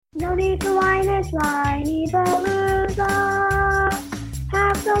No need to whine, it's Whiny-Palooza.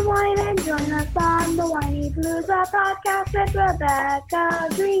 Have some wine and join us on the Whiny-Palooza podcast with Rebecca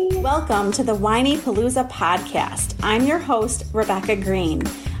Green. Welcome to the Whiny-Palooza podcast. I'm your host, Rebecca Green.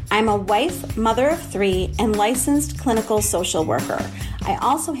 I'm a wife, mother of 3, and licensed clinical social worker. I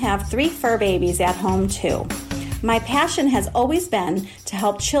also have 3 fur babies at home too. My passion has always been to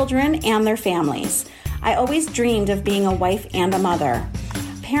help children and their families. I always dreamed of being a wife and a mother.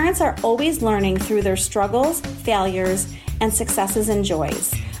 Parents are always learning through their struggles, failures, and successes and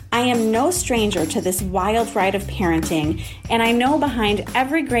joys. I am no stranger to this wild ride of parenting, and I know behind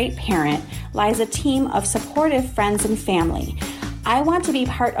every great parent lies a team of supportive friends and family. I want to be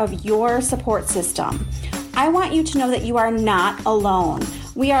part of your support system. I want you to know that you are not alone.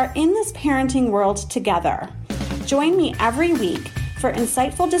 We are in this parenting world together. Join me every week for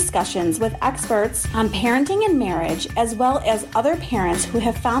insightful discussions with experts on parenting and marriage, as well as other parents who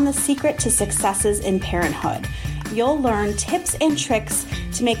have found the secret to successes in parenthood. You'll learn tips and tricks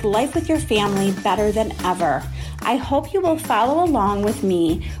to make life with your family better than ever. I hope you will follow along with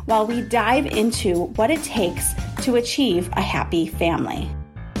me while we dive into what it takes to achieve a happy family.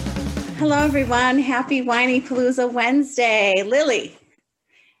 Hello, everyone. Happy Whiny-Palooza Wednesday. Lily,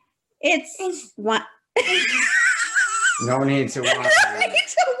 it's what? No need to whine. No need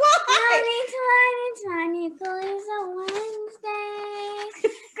to whine, it's Whiny-Palooza Wednesday.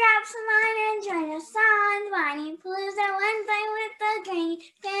 Grab some wine and join us on Whiny-Palooza Wednesday with the Green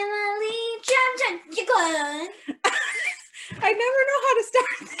family. Jump, you good. I never know how to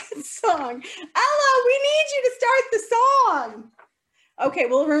start this song. Ella, we need you to start the song. Okay,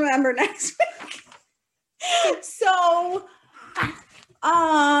 we'll remember next week. So,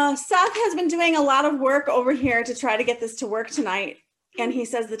 Seth has been doing a lot of work over here to try to get this to work tonight, and he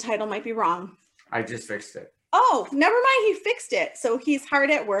says the title might be wrong. I just fixed it. Oh, never mind. He fixed it. So he's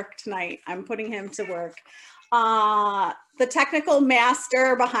hard at work tonight. I'm putting him to work. The technical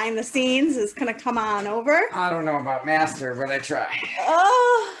master behind the scenes is going to come on over. I don't know about master, but I try.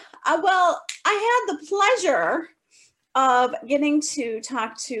 Well, I had the pleasure of getting to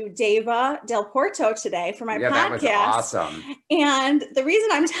talk to Deva Del Porto today for my podcast. That was awesome. And the reason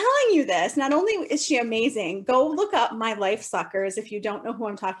I'm telling you this, not only is she amazing, go look up My Life Suckers if you don't know who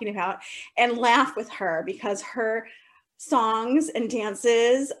I'm talking about, and laugh with her, because her songs and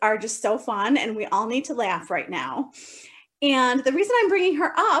dances are just so fun, and we all need to laugh right now. And the reason I'm bringing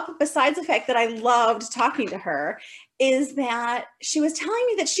her up, besides the fact that I loved talking to her, is that she was telling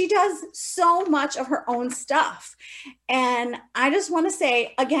me that she does so much of her own stuff. And I just want to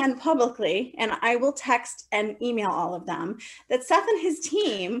say again publicly, and I will text and email all of them, that Seth and his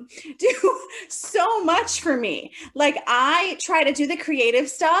team do so much for me. Like, I try to do the creative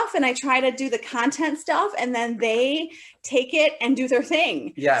stuff and I try to do the content stuff, and then they take it and do their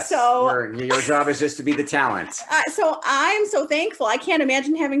thing. Yes. So your job is just to be the talent. So I'm so thankful. I can't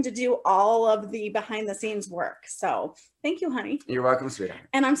imagine having to do all of the behind the scenes work. So thank you, honey. You're welcome, sweetheart.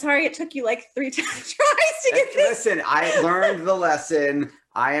 And I'm sorry it took you like 3 tries to get this. Listen, I learned the lesson.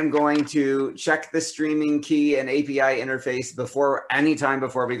 I am going to check the streaming key and API interface anytime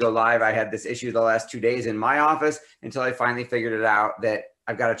before we go live. I had this issue the last 2 days in my office until I finally figured it out that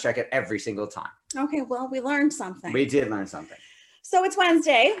I've got to check it every single time. Okay, well, we learned something. We did learn something. So it's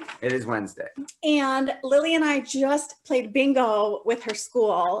Wednesday. It is Wednesday. And Lily and I just played bingo with her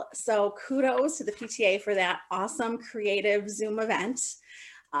school. So kudos to the PTA for that awesome creative Zoom event.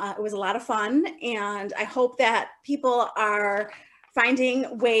 It was a lot of fun. And I hope that people are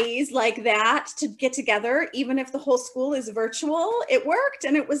finding ways like that to get together, even if the whole school is virtual. It worked,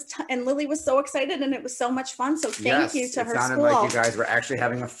 and and Lily was so excited, and it was so much fun. So thank you to her school. It sounded like you guys were actually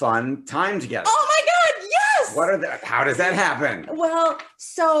having a fun time together. Oh my God, yes! How does that happen? Well,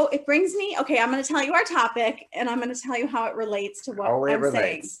 so it brings me, okay, I'm going to tell you our topic, and I'm going to tell you how it relates to what I'm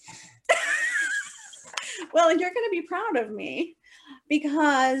saying. Well, and you're going to be proud of me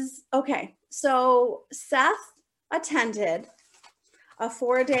because, okay, so Seth attended a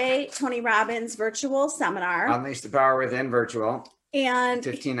 4-day Tony Robbins virtual seminar. Unleash the Power Within virtual. And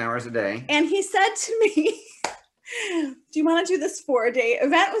 15 hours a day. And he said to me, do you want to do this 4-day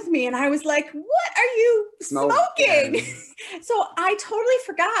event with me? And I was like, what are you smoking? So I totally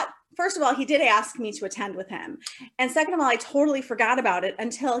forgot. First of all, he did ask me to attend with him. And second of all, I totally forgot about it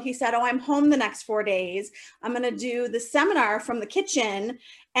until he said, I'm home the next 4 days. I'm going to do the seminar from the kitchen.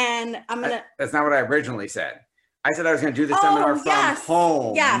 And I'm going to. That's not what I originally said. I said I was going to do the seminar from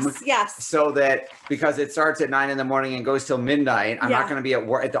home. Yes. So that because it starts at 9 a.m. and goes till midnight, I'm not going to be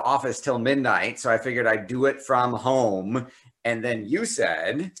at the office till midnight. So I figured I'd do it from home. And then you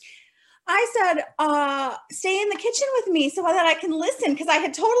said, I said, stay in the kitchen with me so that I can listen, because I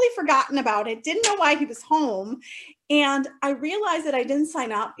had totally forgotten about it. Didn't know why he was home. And I realized that I didn't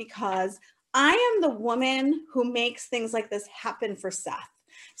sign up because I am the woman who makes things like this happen for Seth.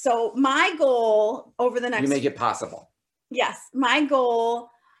 So my goal over the next... You make it possible. Yes. My goal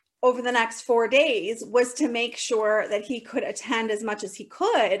over the next 4 days was to make sure that he could attend as much as he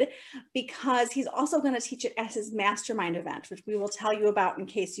could, because he's also going to teach it at his mastermind event, which we will tell you about in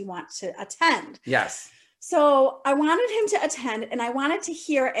case you want to attend. Yes. So I wanted him to attend, and I wanted to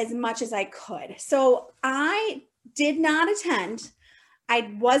hear as much as I could. So I did not attend.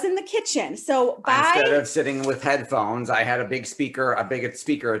 I was in the kitchen. So instead of sitting with headphones, I had a big speaker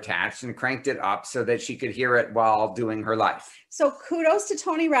attached and cranked it up so that she could hear it while doing her life. So kudos to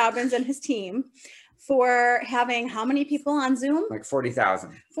Tony Robbins and his team for having how many people on Zoom? Like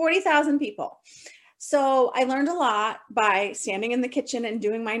 40,000. 40,000 people. So I learned a lot by standing in the kitchen and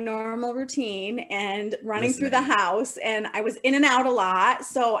doing my normal routine and running through the house. And I was in and out a lot.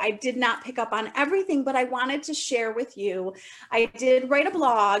 So I did not pick up on everything, but I wanted to share with you. I did write a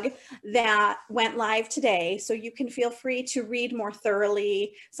blog that went live today. So you can feel free to read more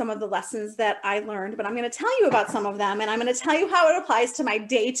thoroughly some of the lessons that I learned, but I'm going to tell you about some of them. And I'm going to tell you how it applies to my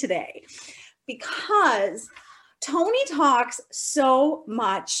day today, because Tony talks so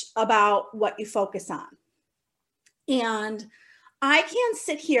much about what you focus on. And I can't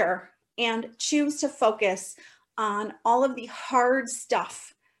sit here and choose to focus on all of the hard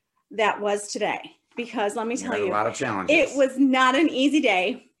stuff that was today, because let me tell you, a lot of challenges. It was not an easy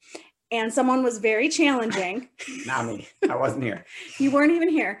day, and someone was very challenging. Not me. I wasn't here. You weren't even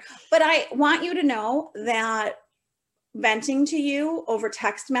here. But I want you to know that venting to you over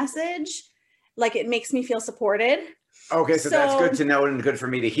text message, like, it makes me feel supported. Okay, so that's good to know and good for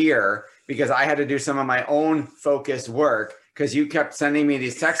me to hear, because I had to do some of my own focused work because you kept sending me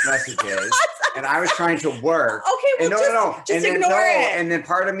these text messages and I was trying to work. Okay, well, just ignore it. And then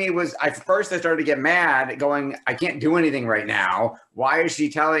part of me was, I started to get mad going, I can't do anything right now. Why is she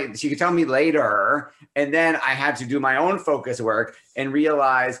telling, she could tell me later. And then I had to do my own focus work and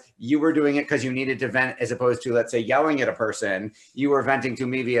realize you were doing it because you needed to vent, as opposed to, let's say, yelling at a person. You were venting to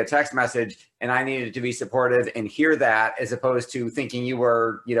me via text message, and I needed to be supportive and hear that, as opposed to thinking you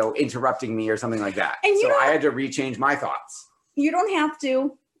were, interrupting me or something like that. And so I had to rechange my thoughts. You don't have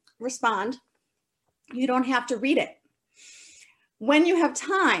to respond. You don't have to read it. When you have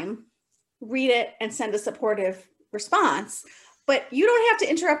time, read it and send a supportive response. But you don't have to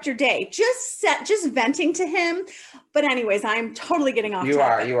interrupt your day. Just venting to him. But anyways, I'm totally getting off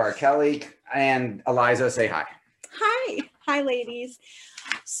topic. You are. Kelly and Eliza, say hi. Hi, ladies.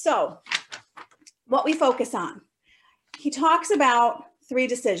 So what we focus on. He talks about 3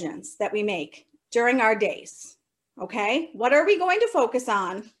 decisions that we make during our days. Okay. What are we going to focus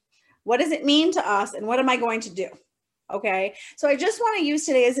on? What does it mean to us? And what am I going to do? Okay. So I just want to use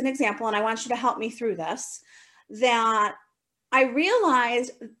today as an example, and I want you to help me through this, that I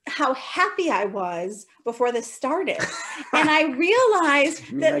realized how happy I was before this started. And I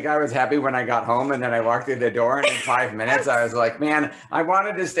realized that, like, I was happy when I got home, and then I walked through the door, and in 5 minutes I was like, man, I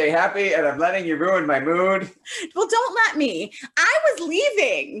wanted to stay happy and I'm letting you ruin my mood. Well, don't let me. I was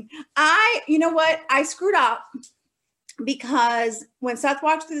leaving. You know what? I screwed up, because when Seth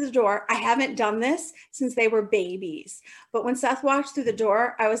walked through the door, I haven't done this since they were babies. But when Seth walked through the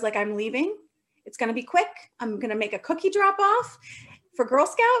door, I was like, I'm leaving. It's going to be quick. I'm going to make a cookie drop off for Girl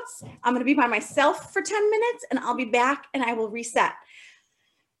Scouts. I'm going to be by myself for 10 minutes and I'll be back and I will reset.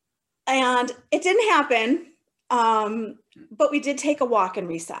 And it didn't happen. But we did take a walk and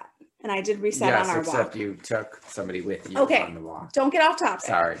reset. And I did reset on our walk. Except you took somebody with you on the walk. Don't get off topic.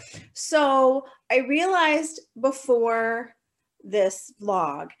 Sorry. So I realized before this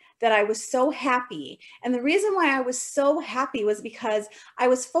vlog that I was so happy. And the reason why I was so happy was because I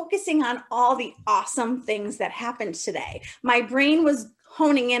was focusing on all the awesome things that happened today. My brain was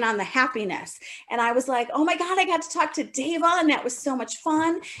honing in on the happiness. And I was like, oh my God, I got to talk to Deva, and that was so much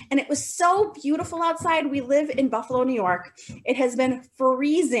fun. And it was so beautiful outside. We live in Buffalo, New York. It has been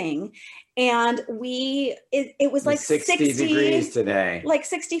freezing. And it was like 60 degrees today. Like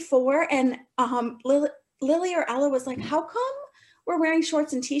 64. And Lily or Ella was like, how come we're wearing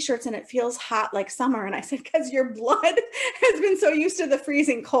shorts and t-shirts and it feels hot like summer? And I said, because your blood has been so used to the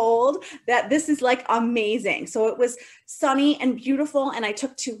freezing cold that this is like amazing. So it was sunny and beautiful. And I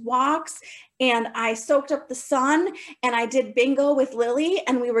took 2 walks and I soaked up the sun, and I did bingo with Lily,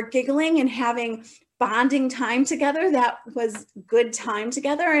 and we were giggling and having bonding time together. That was good time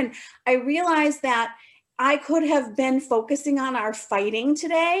together. And I realized that I could have been focusing on our fighting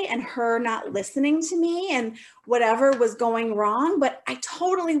today and her not listening to me and whatever was going wrong, but I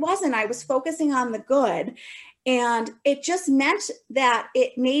totally wasn't. I was focusing on the good. And it just meant that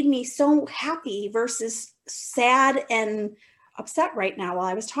it made me so happy versus sad and upset right now while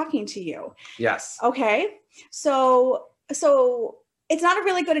I was talking to you. Yes. Okay. So it's not a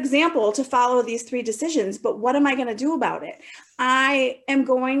really good example to follow these 3 decisions, but what am I going to do about it? I am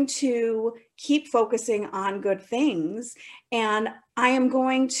going to keep focusing on good things, and I am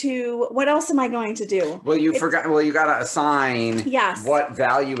going to, what else am I going to do? Well, you got to assign Yes. what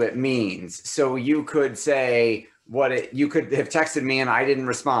value it means. So you could say you could have texted me and I didn't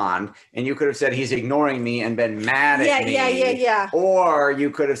respond, and you could have said he's ignoring me and been mad at me. Yeah. Or you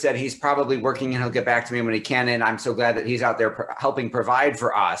could have said he's probably working and he'll get back to me when he can, and I'm so glad that he's out there helping provide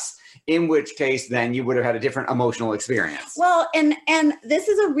for us. In which case, then you would have had a different emotional experience. Well, and this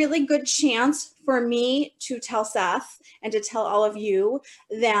is a really good chance for me to tell Seth and to tell all of you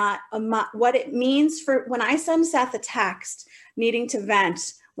that what it means for when I send Seth a text needing to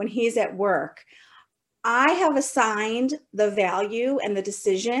vent when he's at work, I have assigned the value and the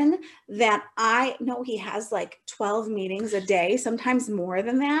decision that I know he has like 12 meetings a day, sometimes more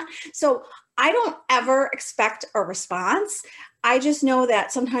than that. So I don't ever expect a response. I just know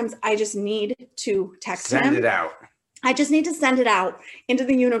that sometimes I just need to text him. Send it out. I just need to send it out into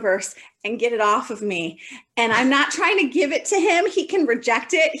the universe and get it off of me. And I'm not trying to give it to him. He can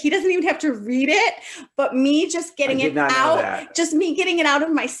reject it. He doesn't even have to read it. But me just getting it out, just me getting it out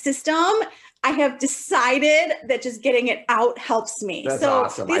of my system, I have decided that just getting it out helps me. That's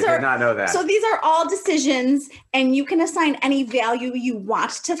awesome. I did not know that. So these are all decisions, and you can assign any value you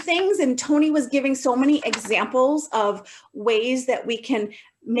want to things. And Tony was giving so many examples of ways that we can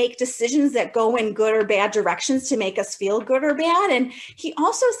make decisions that go in good or bad directions to make us feel good or bad. And he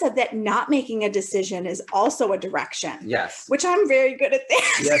also said that not making a decision is also a direction. Yes. Which I'm very good at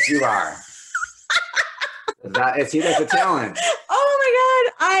that. Yes, you are. That's a talent. Oh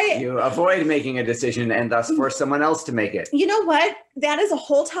my God. You avoid making a decision and thus force someone else to make it. You know what? That is a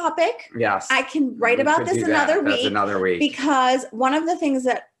whole topic. Yes. I can write about this another week. That's another week. Because one of the things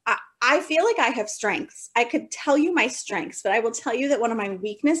that I feel like I have strengths. I could tell you my strengths, but I will tell you that one of my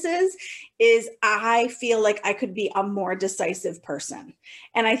weaknesses is I feel like I could be a more decisive person.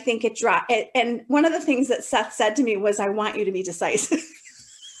 And I think and one of the things that Seth said to me was, I want you to be decisive.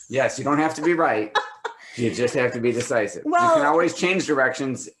 Yes, you don't have to be right. You just have to be decisive. Well, you can always change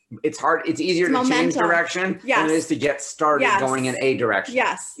directions. It's hard. It's easier to change direction than it is to get started going in a direction.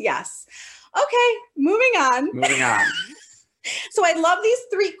 Yes. Okay, moving on. So I love these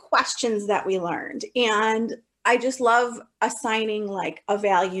 3 questions that we learned. And I just love assigning like a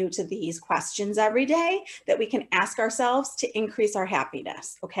value to these questions every day that we can ask ourselves to increase our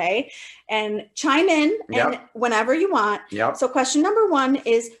happiness. Okay. And chime in and whenever you want. Yep. So question number 1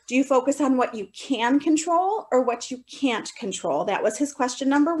 is, do you focus on what you can control or what you can't control? That was his question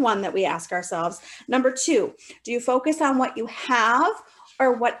number 1 that we ask ourselves. Number 2, do you focus on what you have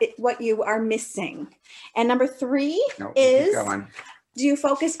or what you are missing? And number 3 is, do you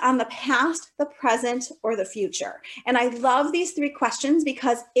focus on the past, the present, or the future? And I love these 3 questions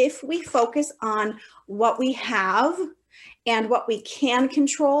because if we focus on what we have and what we can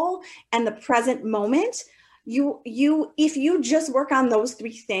control and the present moment, if you just work on those 3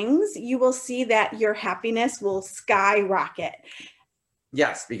 things, you will see that your happiness will skyrocket.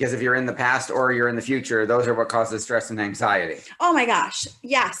 Yes, because if you're in the past or you're in the future, those are what causes stress and anxiety. Oh my gosh.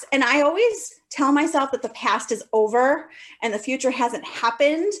 Yes. And I always tell myself that the past is over and the future hasn't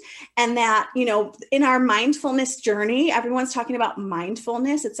happened. And that, in our mindfulness journey, everyone's talking about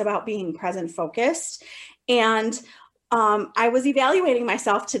mindfulness. It's about being present focused. And I was evaluating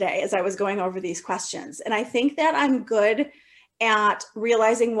myself today as I was going over these questions. And I think that I'm good at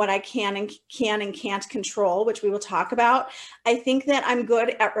realizing what I can and can't control, which we will talk about. I think that I'm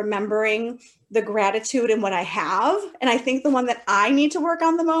good at remembering the gratitude in what I have. And I think the one that I need to work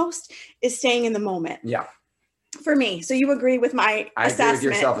on the most is staying in the moment. Yeah. For me. So you agree with my assessment? I agree with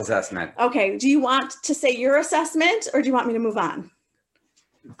your self-assessment. Okay. Do you want to say your assessment or do you want me to move on?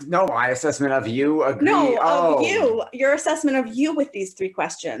 No, my assessment of you. Agree. No, of you. Your assessment of you with these 3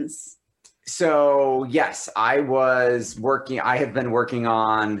 questions. So yes, I have been working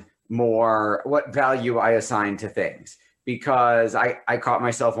on more what value I assign to things, because I caught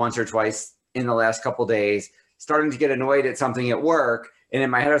myself once or twice in the last couple of days starting to get annoyed at something at work. And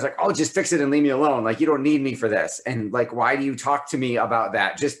in my head, I was like, oh, just fix it and leave me alone. Like, you don't need me for this. And like, why do you talk to me about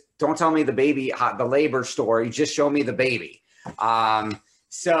that? Just don't tell me the labor story. Just show me the baby.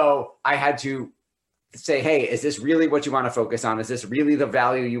 So I had to say, hey, is this really what you want to focus on? Is this really the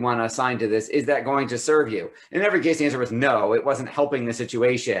value you want to assign to this? Is that going to serve you? In every case, the answer was no, it wasn't helping the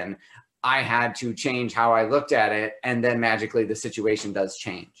situation. I had to change how I looked at it. And then magically the situation does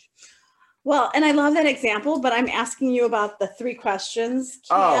change. Well, and I love that example, but I'm asking you about the 3 questions.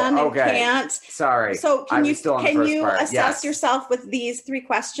 Can and can't. Sorry. So can you assess yourself with these 3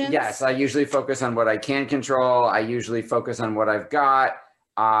 questions? Yes, I usually focus on what I can control. I usually focus on what I've got.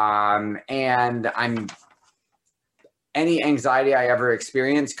 And any anxiety I ever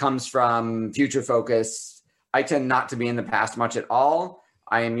experience comes from future focus. I tend not to be in the past much at all.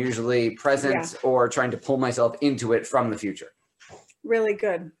 I am usually present or trying to pull myself into it from the future. Really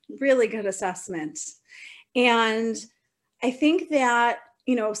good assessment. And I think that,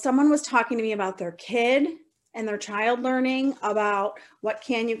 someone was talking to me about their kid and their child learning about what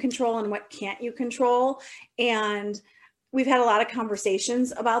can you control and what can't you control. And we've had a lot of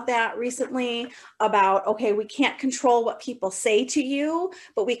conversations about that recently about, okay, we can't control what people say to you,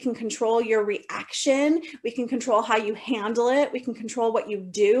 but we can control your reaction. We can control how you handle it. We can control what you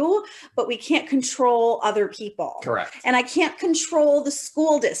do, but we can't control other people. Correct. And I can't control the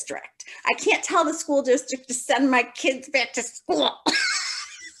school district. I can't tell the school district to send my kids back to school.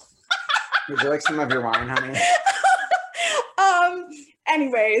 Would you like some of your wine, honey?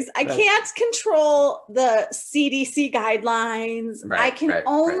 Anyways, I can't control the CDC guidelines. I can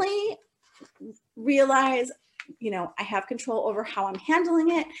only realize, I have control over how I'm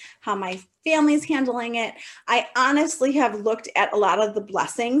handling it, how my family's handling it. I honestly have looked at a lot of the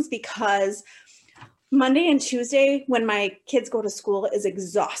blessings because Monday and Tuesday when my kids go to school is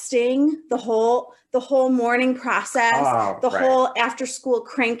exhausting. The whole morning process, whole after school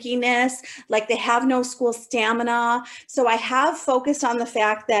crankiness, like they have no school stamina. So I have focused on the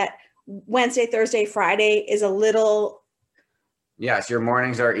fact that Wednesday, Thursday, Friday is a little. Yes, your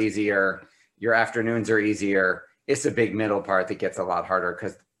mornings are easier. Your afternoons are easier. It's the big middle part that gets a lot harder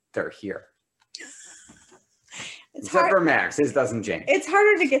because they're here. Except for Max, his doesn't change. It's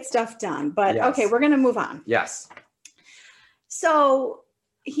harder to get stuff done, but okay, we're going to move on. Yes. So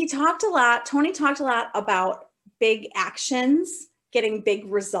Tony talked a lot about big actions, getting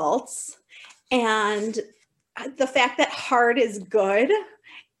big results, and the fact that hard is good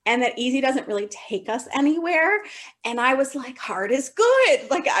and that easy doesn't really take us anywhere. And I was like, hard is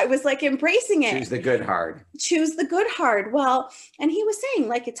good. Like I was like embracing it. Choose the good hard. Choose the good hard. Well, and he was saying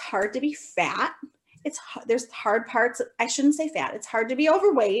like, it's hard to be fat. There's hard parts. I shouldn't say fat. It's hard to be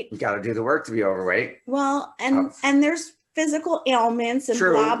overweight. You got to do the work to be overweight. Well, and there's physical ailments and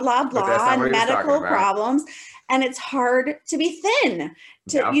blah, blah, blah, and medical problems. And it's hard to be thin.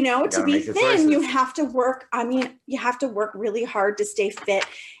 To be thin, you have to work. You have to work really hard to stay fit.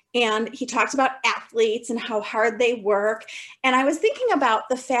 And he talks about athletes and how hard they work. And I was thinking about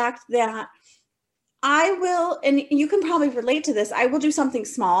the fact that I will, and you can probably relate to this, I will do something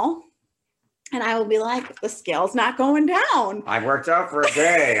small. And I will be like, the scale's not going down. I worked out for a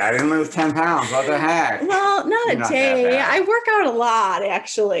day. I didn't lose 10 pounds. What the heck? Well, not a day. I work out a lot,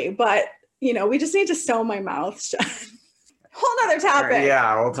 actually. But, we just need to sew my mouth shut. Whole nother topic.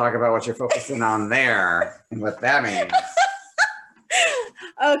 Yeah, we'll talk about what you're focusing on there and what that means.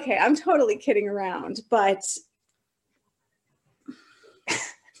 Okay, I'm totally kidding around. But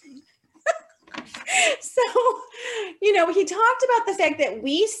so, he talked about the fact that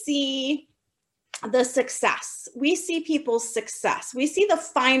we see the success. We see people's success. We see the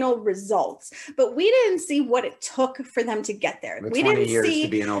final results, but we didn't see what it took for them to get there. We didn't see to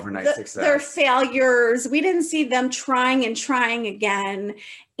be an overnight success. Their failures. We didn't see them trying and trying again.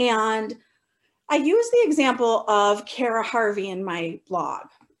 And I use the example of Kara Harvey in my blog.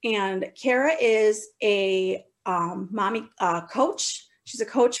 And Kara is a mommy coach. She's a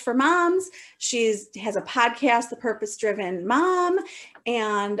coach for moms. She has a podcast, The Purpose Driven Mom,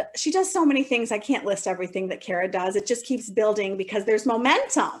 and she does so many things. I can't list everything that Kara does. It just keeps building because there's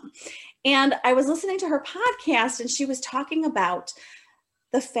momentum. And I was listening to her podcast and she was talking about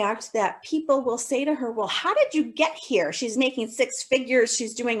the fact that people will say to her, well, how did you get here? She's making 6 figures.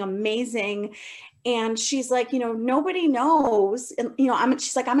 She's doing amazing. And she's like, nobody knows. And,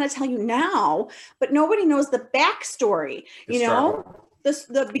 she's like, I'm going to tell you now, but nobody knows the backstory,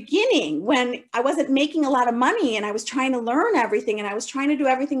 the beginning when I wasn't making a lot of money and I was trying to learn everything and I was trying to do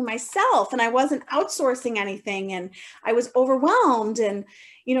everything myself and I wasn't outsourcing anything and I was overwhelmed. And,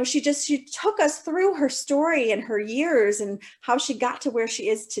 she took us through her story and her years and how she got to where she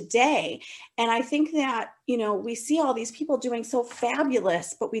is today. And I think that, we see all these people doing so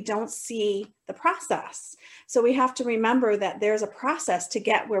fabulous, but we don't see the process. So we have to remember that there's a process to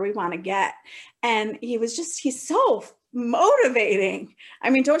get where we want to get. And he's so motivating. I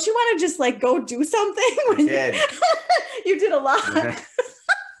mean, don't you want to just like go do something? I did. You did a lot.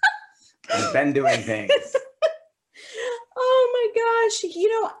 I've been doing things. Oh my gosh.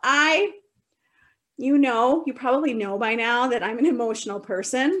 You probably know by now that I'm an emotional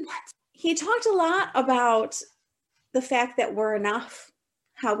person. He talked a lot about the fact that we're enough,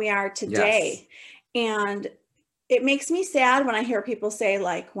 how we are today. Yes. And it makes me sad when I hear people say,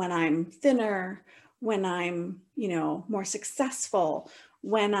 like, when I'm thinner, when I'm, more successful,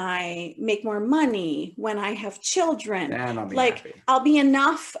 when I make more money, when I have children, then I'll be happy. I'll be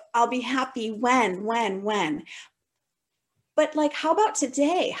enough. I'll be happy when. But like, how about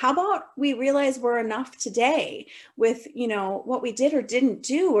today? How about we realize we're enough today with, what we did or didn't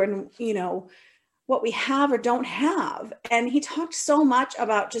do, or, what we have or don't have. And he talked so much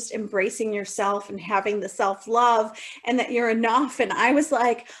about just embracing yourself and having the self-love and that you're enough. And I was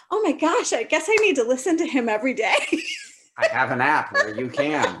like, oh my gosh, I guess I need to listen to him every day. I have an app where you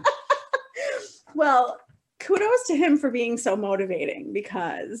can. Well, kudos to him for being so motivating,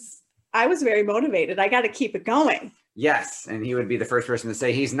 because I was very motivated. I got to keep it going. Yes. And he would be the first person to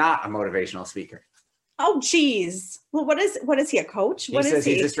say he's not a motivational speaker. Oh, geez. Well, what is he, a coach? He says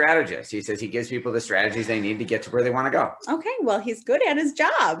he's a strategist. He says he gives people the strategies they need to get to where they want to go. Okay. Well, he's good at his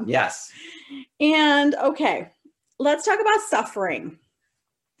job. Yes. And okay, let's talk about suffering.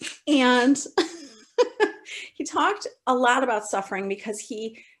 And he talked a lot about suffering because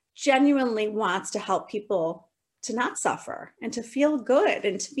he genuinely wants to help people to not suffer and to feel good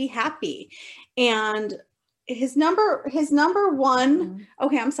and to be happy. And his number one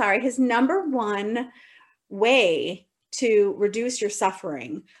way to reduce your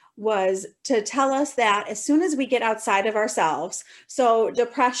suffering was to tell us that as soon as we get outside of ourselves, so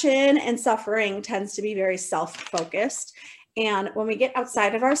depression and suffering tends to be very self-focused. And when we get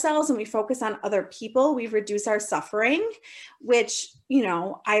outside of ourselves and we focus on other people, we reduce our suffering, which,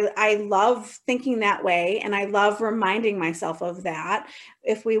 I love thinking that way. And I love reminding myself of that.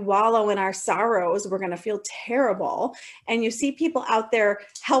 If we wallow in our sorrows, we're going to feel terrible. And you see people out there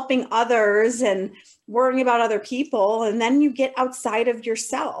helping others and worrying about other people, and then you get outside of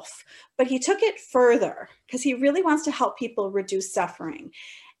yourself. But he took it further because he really wants to help people reduce suffering.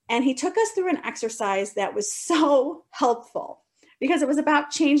 And he took us through an exercise that was so helpful because it was about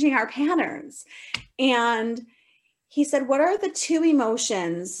changing our patterns. And he said, what are the two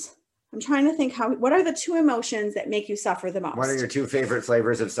emotions? I'm trying to think what are the two emotions that make you suffer the most? What are your two favorite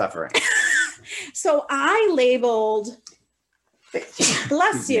flavors of suffering? So I labeled,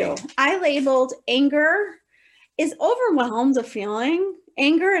 bless you, I labeled anger. Is overwhelmed a feeling?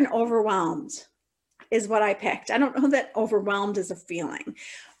 Anger and overwhelmed is what I picked. I don't know that overwhelmed is a feeling.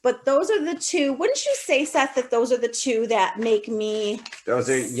 But those are the two. Wouldn't you say, Seth, that those are the two that make me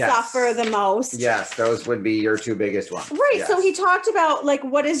suffer the most? Yes, those would be your two biggest ones. Right. Yes. So he talked about, like,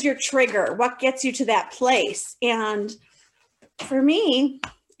 what is your trigger? What gets you to that place? And for me,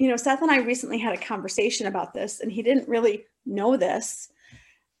 Seth and I recently had a conversation about this, and he didn't really know this,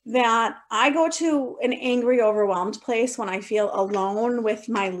 that I go to an angry, overwhelmed place when I feel alone with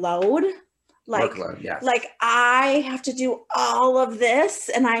my load. Workload, yes. Like I have to do all of this,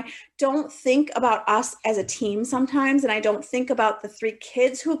 and I don't think about us as a team sometimes, and I don't think about the 3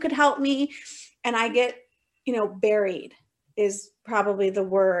 kids who could help me, and I get, buried is probably the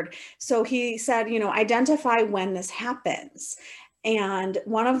word. So he said, identify when this happens. And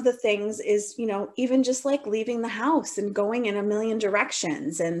one of the things is, even just like leaving the house and going in a million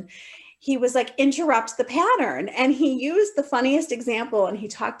directions. And he was like, interrupt the pattern. And he used the funniest example. And he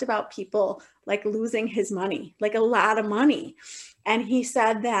talked about people like losing his money, like a lot of money. And he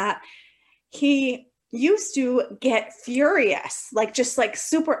said that he used to get furious, like just like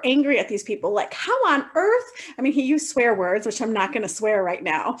super angry at these people. Like, how on earth? I mean, he used swear words, which I'm not going to swear right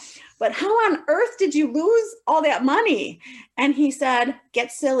now, but how on earth did you lose all that money? And he said,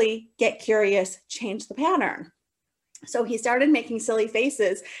 get silly, get curious, change the pattern. So he started making silly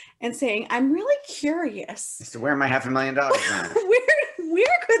faces and saying, I'm really curious. So where am I $500,000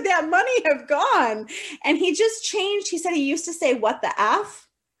 Where could that money have gone? And he just changed. He said he used to say, what the F?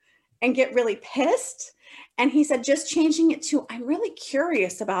 And get really pissed. And he said, just changing it to, I'm really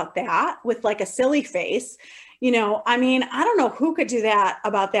curious about that, with like a silly face. I mean, I don't know who could do that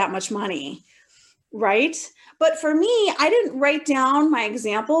about that much money. Right. But for me, I didn't write down my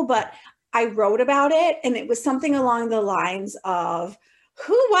example, but I wrote about it. And it was something along the lines of,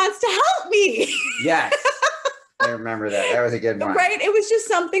 who wants to help me? Yes. I remember that. That was a good one. Right. It was just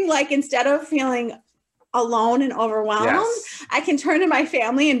something like, instead of feeling alone and overwhelmed, Yes. I can turn to my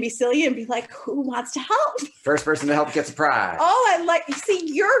family and be silly and be like, who wants to help? First person to help gets a prize. Oh, see,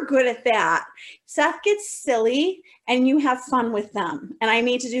 you're good at that. Seth gets silly and you have fun with them. And I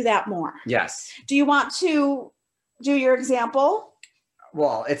need to do that more. Yes. Do you want to do your example?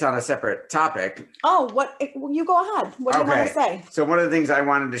 Well, it's on a separate topic. Oh, you go ahead. What do you want to say? So one of the things I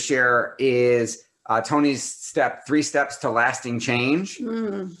wanted to share is Tony's 3 steps to lasting change.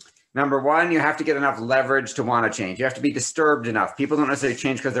 Number 1, you have to get enough leverage to want to change. You have to be disturbed enough. People don't necessarily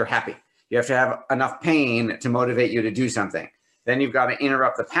change because they're happy. You have to have enough pain to motivate you to do something. Then you've got to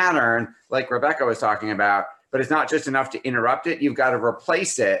interrupt the pattern like Rebecca was talking about, but it's not just enough to interrupt it. You've got to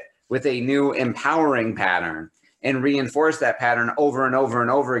replace it with a new empowering pattern and reinforce that pattern over and over and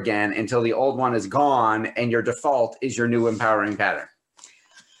over again until the old one is gone and your default is your new empowering pattern.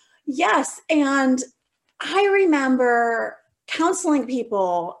 Yes. And I remember counseling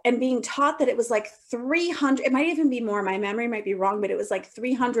people and being taught that it was like 300, it might even be more, my memory might be wrong, but it was like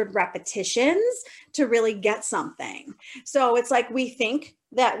 300 repetitions to really get something. So it's like we think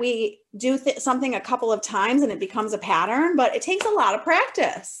that we do something a couple of times and it becomes a pattern, but it takes a lot of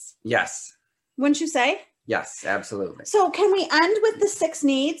practice. Yes. Wouldn't you say? Yes, absolutely. So can we end with the 6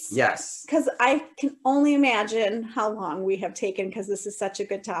 needs? Yes. Because I can only imagine how long we have taken because this is such a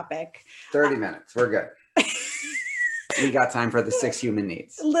good topic. 30 minutes. We're good. We got time for the 6 human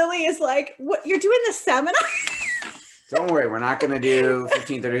needs. Lily is like, what? You're doing the seminar? Don't worry. We're not going to do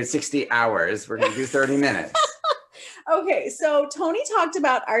 15, 30, 60 hours. We're going to do 30 minutes. Okay. So Tony talked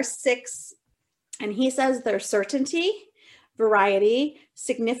about our 6, and he says they're certainty, variety,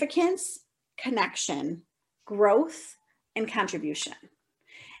 significance, connection, growth, and contribution.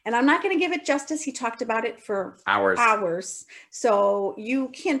 And I'm not going to give it justice. He talked about it for hours. So you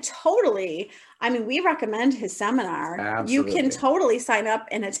can totally, we recommend his seminar. Absolutely. You can totally sign up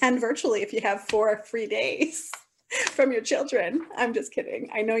and attend virtually if you have 4 free days from your children. I'm just kidding.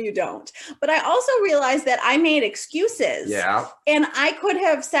 I know you don't. But I also realized that I made excuses. Yeah. And I could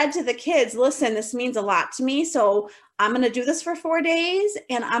have said to the kids, listen, this means a lot to me. So I'm going to do this for 4 days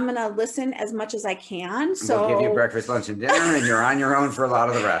and I'm going to listen as much as I can. So we'll give you breakfast, lunch, and dinner, and you're on your own for a lot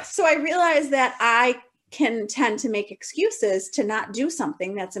of the rest. So I realized that I can tend to make excuses to not do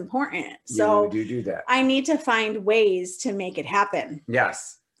something that's important. So you do that. I need to find ways to make it happen.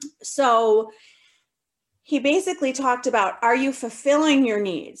 Yes. So he basically talked about, are you fulfilling your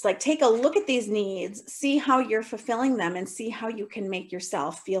needs? Like take a look at these needs, see how you're fulfilling them and see how you can make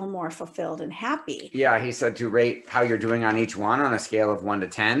yourself feel more fulfilled and happy. Yeah. He said to rate how you're doing on each one on a scale of 1 to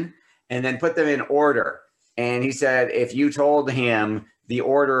 10 and then put them in order. And he said, if you told him the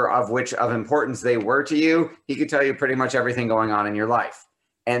order of which of importance they were to you, he could tell you pretty much everything going on in your life.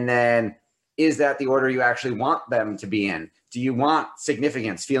 And then is that the order you actually want them to be in? Do you want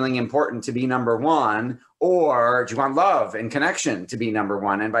significance, feeling important to be number 1? Or do you want love and connection to be number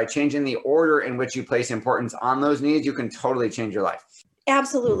 1? And by changing the order in which you place importance on those needs, you can totally change your life.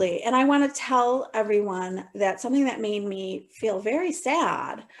 Absolutely. And I want to tell everyone that something that made me feel very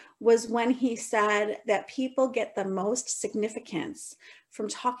sad was when he said that people get the most significance from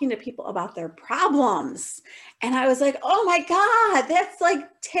talking to people about their problems. And I was like, oh my God, that's like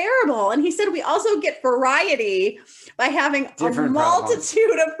terrible. And he said, we also get variety by having a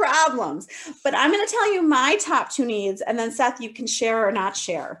multitude of problems. But I'm going to tell you my top 2 needs. And then Seth, you can share or not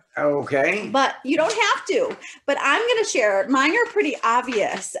share. Okay. But you don't have to, but I'm going to share. Mine are pretty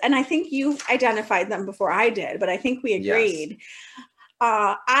obvious. And I think you identified them before I did, but I think we agreed. Yes.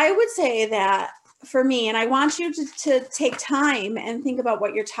 I would say that for me, and I want you to take time and think about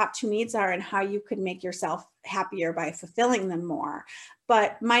what your top 2 needs are and how you could make yourself happier by fulfilling them more.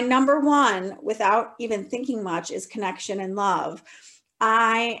 But my number 1, without even thinking much, is connection and love.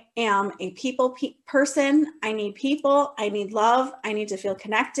 I am a people person. I need people. I need love. I need to feel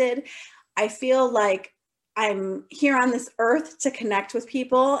connected. I feel like I'm here on this earth to connect with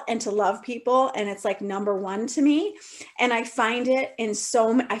people and to love people. And it's like number 1 to me. And I find it in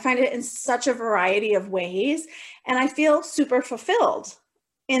such a variety of ways. And I feel super fulfilled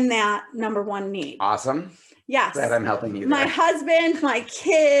in that number 1 need. Awesome. Yes. Glad I'm helping you. My husband, my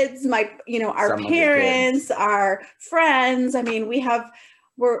kids, our parents, our friends. I mean,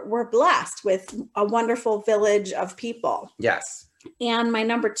 we're blessed with a wonderful village of people. Yes. And my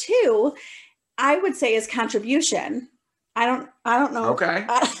number 2, I would say, is contribution. I don't know. Okay.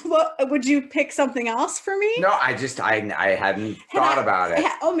 Would you pick something else for me? No, I hadn't thought about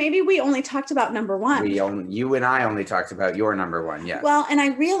it. Maybe we only talked about number 1. You and I only talked about your number 1. Yes. Well, and I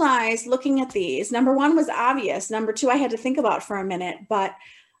realized looking at these, number 1 was obvious. Number 2, I had to think about for a minute, but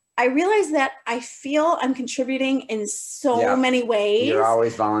I realize that I feel I'm contributing in so many ways. You're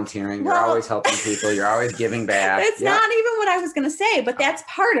always volunteering. You're always helping people. You're always giving back. That's not even what I was going to say, but that's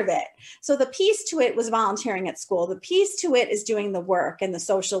part of it. So the piece to it was volunteering at school. The piece to it is doing the work and the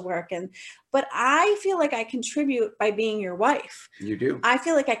social work. But I feel like I contribute by being your wife. You do. I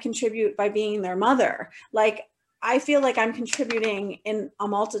feel like I contribute by being their mother. Like, I feel like I'm contributing in a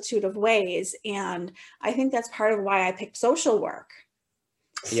multitude of ways. And I think that's part of why I picked social work.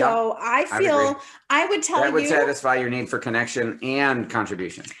 So I feel I would tell you that would satisfy your need for connection and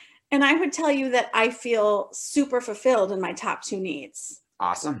contribution. And I would tell you that I feel super fulfilled in my top 2 needs.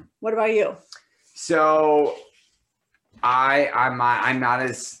 Awesome. What about you? So I'm not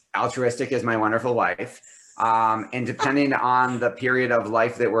as altruistic as my wonderful wife. And depending on the period of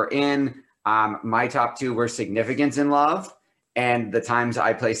life that we're in, my top 2 were significance and love. And the times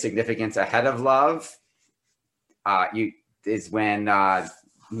I place significance ahead of love is when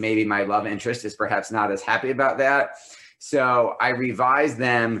maybe my love interest is perhaps not as happy about that. So I revised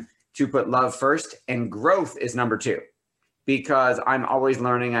them to put love first and growth is number 2, because I'm always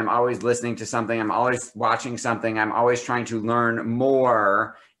learning. I'm always listening to something. I'm always watching something. I'm always trying to learn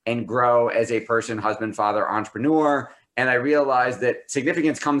more and grow as a person, husband, father, entrepreneur. And I realized that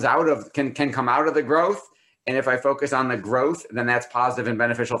significance can come out of the growth. And if I focus on the growth, then that's positive and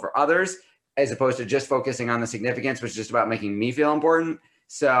beneficial for others, as opposed to just focusing on the significance, which is just about making me feel important.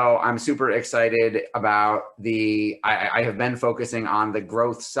 So I'm super excited about I have been focusing on the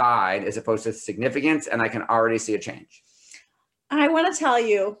growth side as opposed to significance, and I can already see a change. I want to tell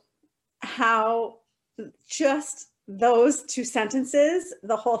you how just those 2 sentences,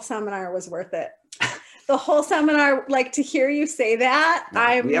 the whole seminar was worth it. The whole seminar, like, to hear you say that,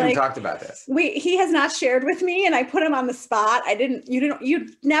 we haven't talked about this. He has not shared with me, and I put him on the spot.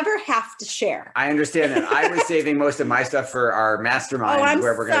 You'd never have to share. I understand that. I was saving most of my stuff for our mastermind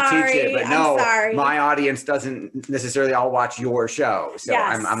where we're going to teach it, but no, my audience doesn't necessarily all watch your show. So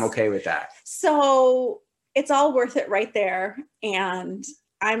yes. I'm okay with that. So it's all worth it right there. And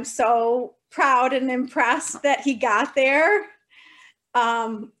I'm so proud and impressed that he got there.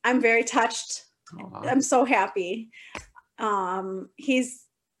 I'm very touched. I'm so happy. He's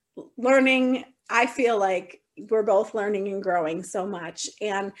learning. I feel like we're both learning and growing so much.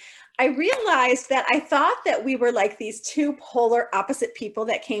 And I realized that I thought that we were like these 2 polar opposite people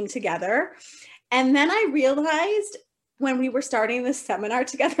that came together. And then I realized when we were starting this seminar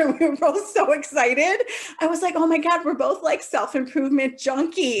together, we were both so excited. I was like, oh my God, we're both like self-improvement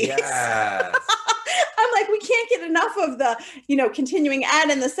junkies. Yes. I'm like, we can't get enough of the, continuing ed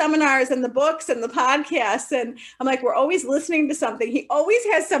and the seminars and the books and the podcasts. And I'm like, we're always listening to something. He always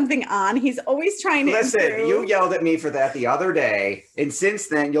has something on. He's always trying to improve. You yelled at me for that the other day. And since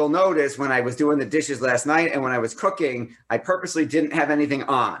then, you'll notice when I was doing the dishes last night and when I was cooking, I purposely didn't have anything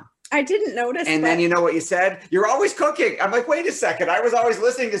on. I didn't notice. And then you know what you said? You're always cooking. I'm like, wait a second. I was always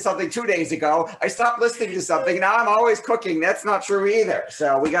listening to something 2 days ago. I stopped listening to something. Now I'm always cooking. That's not true either.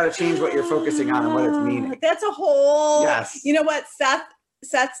 So we got to change what you're focusing on and what it's meaning. That's a whole, yes. You know what?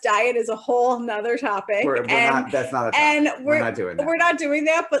 Seth's diet is a whole nother topic. That's not a topic. And we're not doing that. We're not doing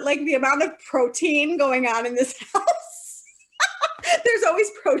that. But like the amount of protein going on in this house. There's always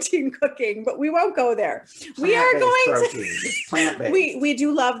protein cooking, but we won't go there. We are going to plant-based. We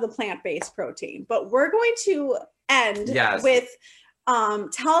do love the plant-based protein, but we're going to end with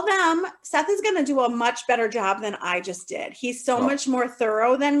tell them Seth is going to do a much better job than I just did. He's so much more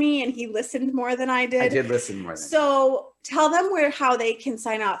thorough than me, and he listened more than I did. I did listen more than so tell them how they can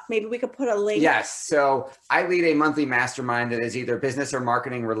sign up. Maybe we could put a link. Yes. So I lead a monthly mastermind that is either business or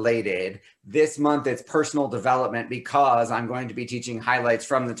marketing related. This month it's personal development because I'm going to be teaching highlights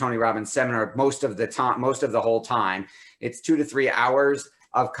from the Tony Robbins seminar most of the whole time. It's 2 to 3 hours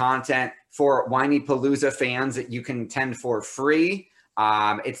of content for Whinypaluza fans that you can attend for free.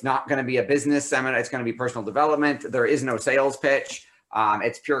 It's not going to be a business seminar. It's going to be personal development. There is no sales pitch.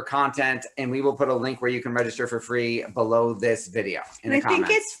 It's pure content, and we will put a link where you can register for free below this video in the comments. I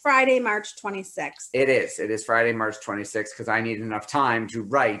think it's Friday, March 26th. It is Friday, March 26th, because I need enough time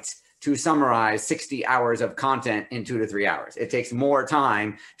to summarize 60 hours of content in 2 to 3 hours. It takes more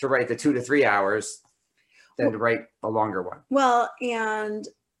time to write the 2 to 3 hours than to write a longer one. Well, and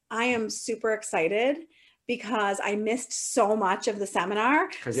I am super excited because I missed so much of the seminar.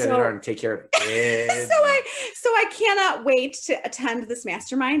 Because you had to take care of it. So I cannot wait to attend this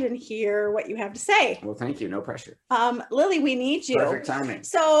mastermind and hear what you have to say. Well, thank you. No pressure. Lily, we need you. Perfect timing.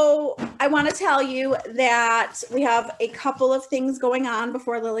 So I want to tell you that we have a couple of things going on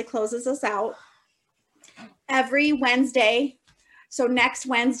before Lily closes us out. Every Wednesday, so next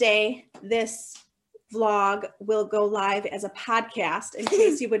Wednesday, this vlog will go live as a podcast in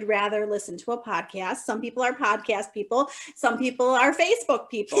case you would rather listen to a podcast. Some people are podcast people. Some people are Facebook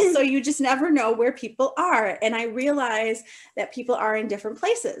people. So you just never know where people are. And I realize that people are in different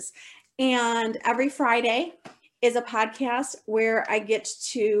places. And every Friday is a podcast where I get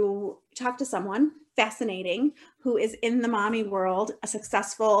to talk to someone fascinating who is in the mommy world,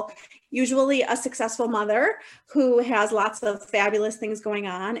 usually a successful mother who has lots of fabulous things going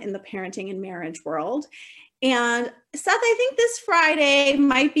on in the parenting and marriage world. And Seth, I think this Friday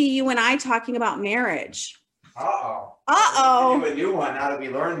might be you and I talking about marriage. Uh-oh. Do a new one now that we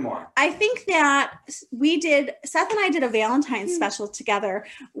learn more. I think that Seth and I did a Valentine's special together.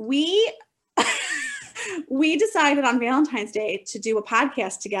 We decided on Valentine's Day to do a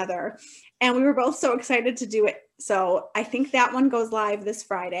podcast together, and we were both so excited to do it. So I think that one goes live this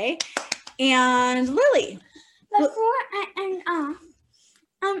Friday. And Lily. Before I end off,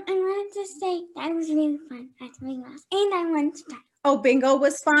 I wanted to say that was really fun at Bingo, and I won stuff. Oh, bingo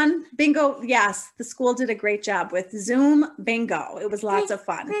was fun. Bingo, yes, the school did a great job with Zoom bingo. It was lots of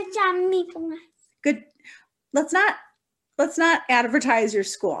fun. Good job, Maple. Good. Let's not advertise your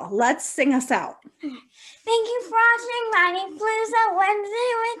school. Let's sing us out. Thank you for watching Ronnie Palooza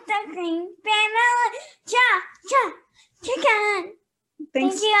Wednesday with the Green Family. Chicken.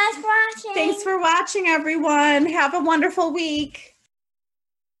 Thank you guys for watching. Thanks for watching, everyone. Have a wonderful week.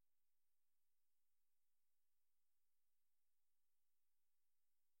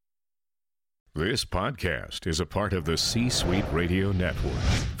 This podcast is a part of the C-Suite Radio Network.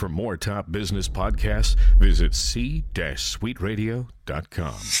 For more top business podcasts, visit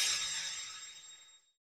c-suiteradio.com.